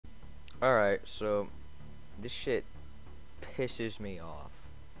Alright, so this shit pisses me off.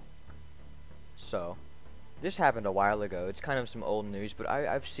 So, this happened a while ago. It's kind of some old news, but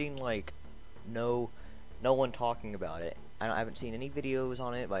I've seen like no one talking about it. I haven't seen any videos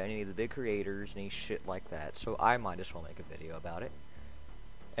on it by any of the big creators, any shit like that. So I might as well make a video about it.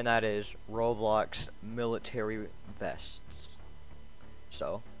 And that is Roblox military vests.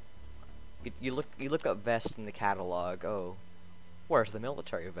 So, you look up vests in the catalog. Oh, where's the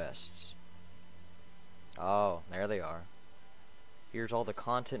military vests? Oh, there they are. Here's all the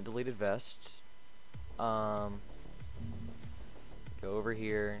content deleted vests. Go over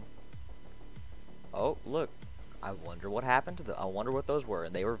here. Oh, look. I wonder what happened to them. I wonder what those were,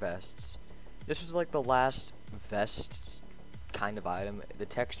 and they were vests. This is like the last vest kind of item. The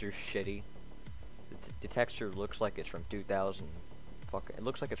texture's shitty. The texture looks like it's from 2000. It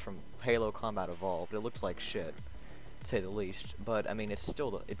looks like it's from Halo Combat Evolved. It looks like shit, to say the least. But I mean, it's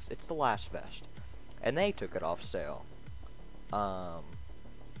still it's the last vest, and they took it off sale. I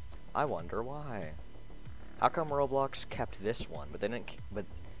wonder why. How come Roblox kept this one, but they didn't? But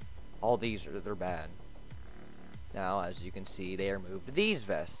all these they're bad. Now, as you can see, they removed these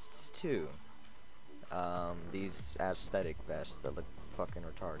vests too. These aesthetic vests that look fucking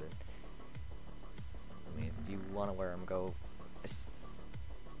retarded. I mean, if you want to wear them, go.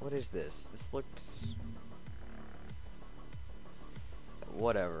 What is this? This looks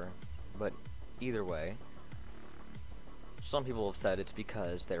whatever, but either way, some people have said it's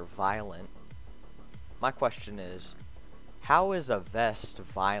because they're violent. My question is, how is a vest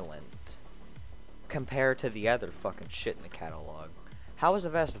violent compared to the other fucking shit in the catalog? How is a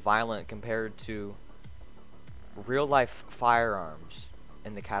vest violent compared to real life firearms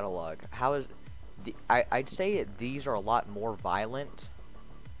in the catalog? How is I'd say these are a lot more violent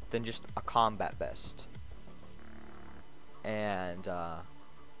than just a combat vest. And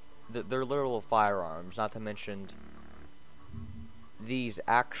they're literal firearms, not to mention these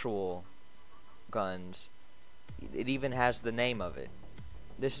actual guns. It even has the name of it.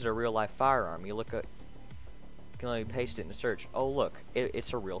 This is a real life firearm. You look at, you can only paste it in a search. Oh look,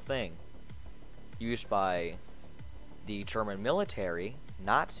 it's a real thing. Used by the German military,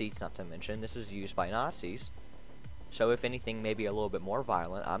 Nazis not to mention. This is used by Nazis. So if anything, maybe a little bit more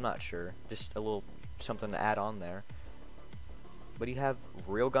violent. I'm not sure. Just a little something to add on there. But you have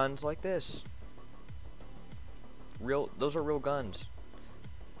real guns like this. Those are real guns.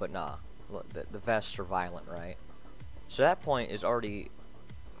 But nah, look, the vests are violent, right? So that point is already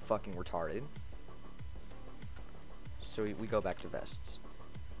fucking retarded. So we go back to vests.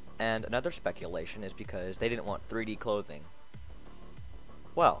 And another speculation is because they didn't want 3D clothing.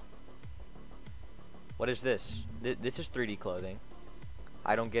 Well, what is this? This is 3D clothing.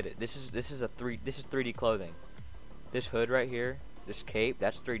 I don't get it. This is 3D clothing. This hood right here, this cape,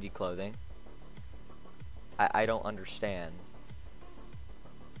 that's 3D clothing. I don't understand.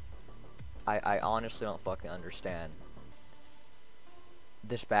 I honestly don't fucking understand.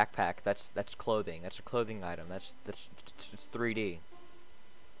 This backpack, that's clothing. That's a clothing item. It's 3D.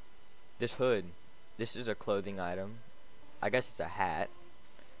 This hood, this is a clothing item. I guess it's a hat.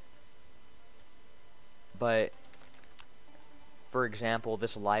 But for example,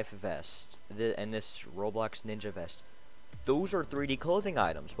 this life vest and this Roblox ninja vest, those are 3D clothing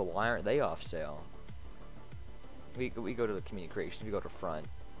items, but why aren't they off sale? We go to the community creation, we go to front.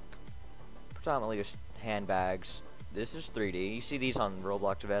 Predominantly just handbags. This is 3D. You see these on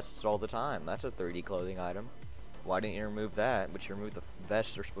Roblox vests all the time. That's a 3D clothing item. Why didn't you remove that? But you removed the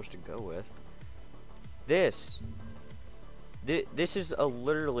vest they're supposed to go with. This is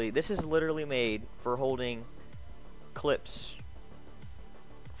literally made for holding clips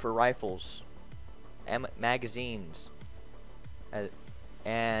for rifles, magazines,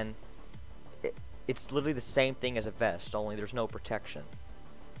 and it's literally the same thing as a vest, only there's no protection.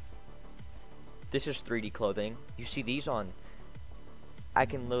 This is 3D clothing. You see these on, I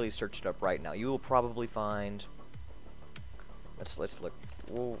can literally search it up right now. You will probably find, let's look,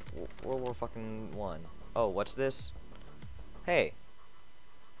 World War fucking 1. Oh, what's this? Hey.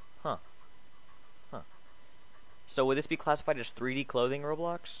 Huh. So would this be classified as 3D clothing,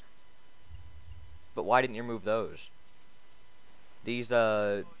 Roblox? But why didn't you remove those? These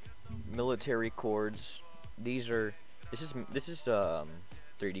military cords. This is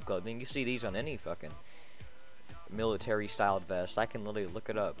 3D clothing. You see these on any fucking military styled vest. I can literally look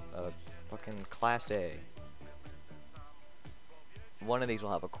it up. Fucking Class A. One of these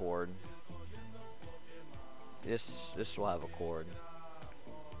will have a cord. This will have a cord.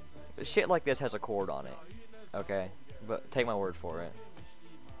 Shit like this has a cord on it. Okay? But take my word for it.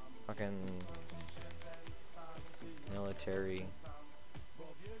 Fucking military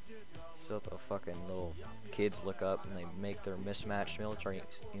so the fucking little kids look up and they make their mismatched military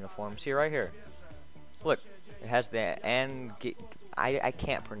uniforms. See right here. Look, it has the I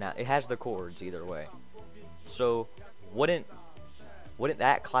can't pronounce. It has the chords either way. So wouldn't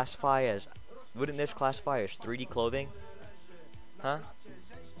that classify as? Wouldn't this classify as 3D clothing? Huh?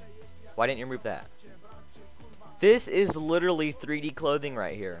 Why didn't you remove that? This is literally 3D clothing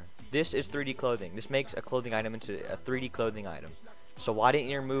right here. This is 3D clothing. This makes a clothing item into a 3D clothing item. So why didn't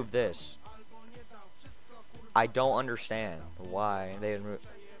you remove this? I don't understand why they didn't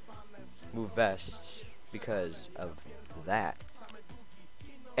move vests because of that.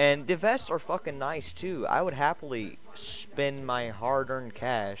 And the vests are fucking nice too. I would happily spend my hard-earned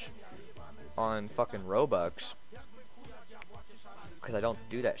cash on fucking Robux. Because I don't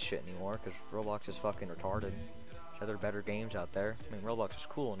do that shit anymore, because Roblox is fucking retarded. There's other better games out there. I mean, Roblox is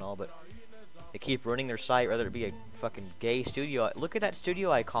cool and all, but they keep running their site rather it be a fucking gay studio. Look at that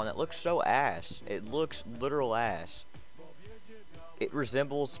studio icon. That looks so ass. It looks literal ass. It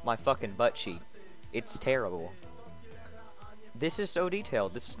resembles my fucking butt cheek. It's terrible. This is so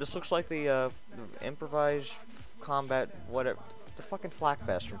detailed. This looks like the improvised combat whatever, the fucking flak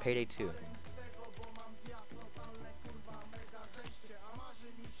vest from Payday 2.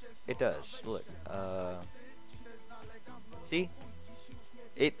 It does. Look. See?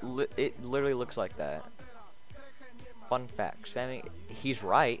 It literally looks like that. Fun facts. I mean, he's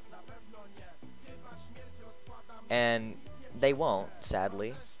right. And they won't,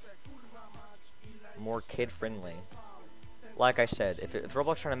 sadly. More kid-friendly. Like I said, if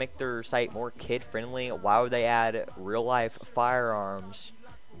Roblox trying to make their site more kid-friendly, why would they add real-life firearms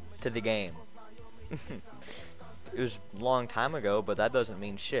to the game? It was a long time ago, but that doesn't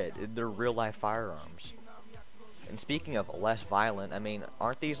mean shit. They're real-life firearms. And speaking of less violent, I mean,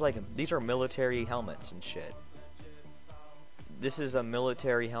 aren't these like, these are military helmets and shit. This is a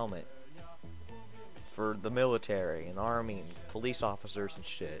military helmet for the military and army and police officers and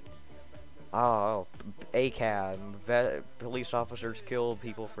shit. Oh, ACAB, police officers kill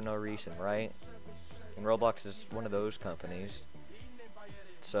people for no reason, right? And Roblox is one of those companies.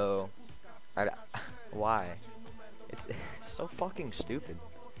 So, why? It's so fucking stupid.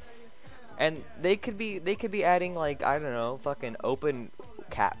 And they could be adding like, I don't know, fucking open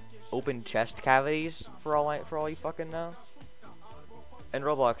chest cavities for all you fucking know. And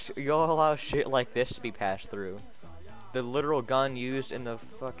Roblox, you'll allow shit like this to be passed through. The literal gun used in the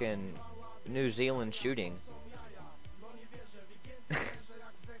fucking New Zealand shooting.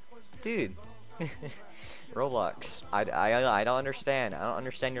 Dude. Roblox. I don't understand. I don't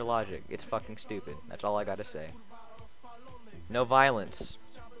understand your logic. It's fucking stupid. That's all I gotta say. No violence.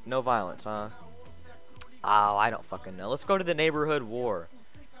 No violence, huh? Oh, I don't fucking know. Let's go to the neighborhood war.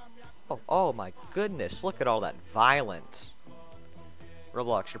 Oh my goodness. Look at all that violence.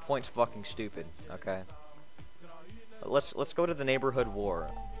 Roblox, your point's fucking stupid, okay? Let's go to the neighborhood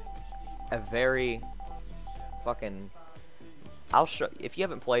war. A very fucking, I'll show, if you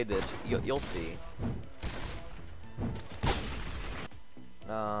haven't played this, you'll see.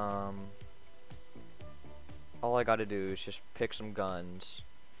 All I gotta do is just pick some guns.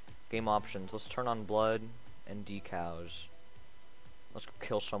 Game options. Let's turn on blood and decals. Let's go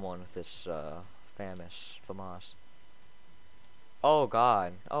kill someone with this FAMAS. Oh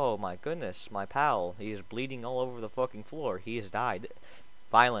god. Oh my goodness. My pal. He is bleeding all over the fucking floor. He has died.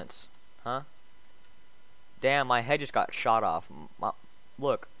 Violence. Huh? Damn, my head just got shot off.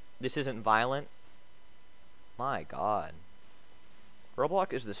 Look, this isn't violent. My god.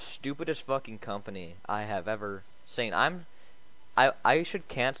 Roblox is the stupidest fucking company I have ever seen. I should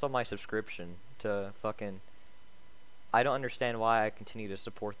cancel my subscription to fucking, I don't understand why I continue to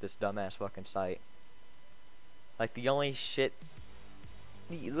support this dumbass fucking site. Like the only shit,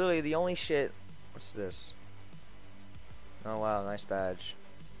 literally the only shit, what's this? Oh wow, nice badge.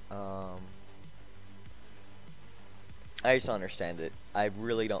 I just don't understand it. I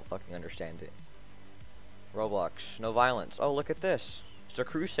really don't fucking understand it. Roblox, no violence. Oh, look at this. It's a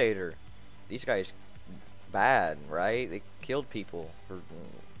crusader. These guys bad, right? They killed people for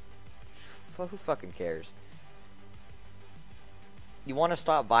who fucking cares? You want to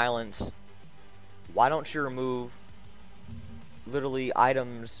stop violence? Why don't you remove literally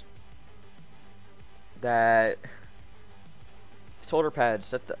items that shoulder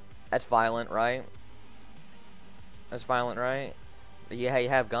pads? That's violent, right? That's violent, right? Yeah, you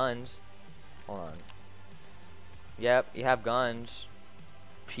have guns. Hold on. Yep, you have guns.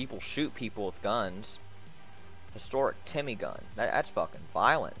 People shoot people with guns. Historic Timmy gun. That's fucking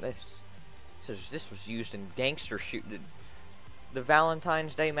violent. This was used in gangster shoot. The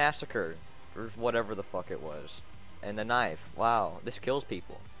Valentine's Day Massacre, or whatever the fuck it was. And the knife. Wow, this kills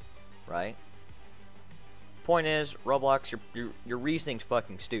people. right? Point is, Roblox, your reasoning's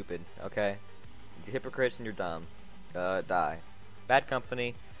fucking stupid, okay? You're hypocrites and you're dumb. Die. Bad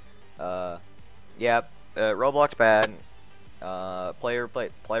company. Yeah, Roblox bad.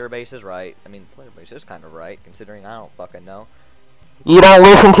 Player base is right. I mean, player base is kind of right, considering I don't fucking know. You don't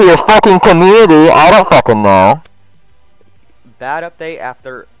listen to your fucking community. I don't fucking know. Bad update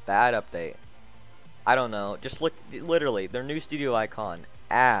after bad update. I don't know. Just look, literally, their new studio icon,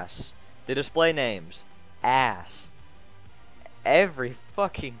 ass. The display names, ass. Every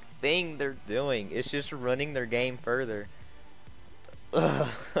fucking thing they're doing is just running their game further. Ugh.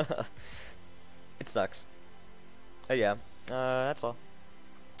 It sucks. Yeah, that's all.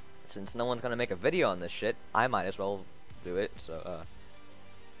 Since no one's gonna make a video on this shit, I might as well do it, so,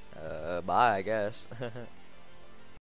 bye, I guess.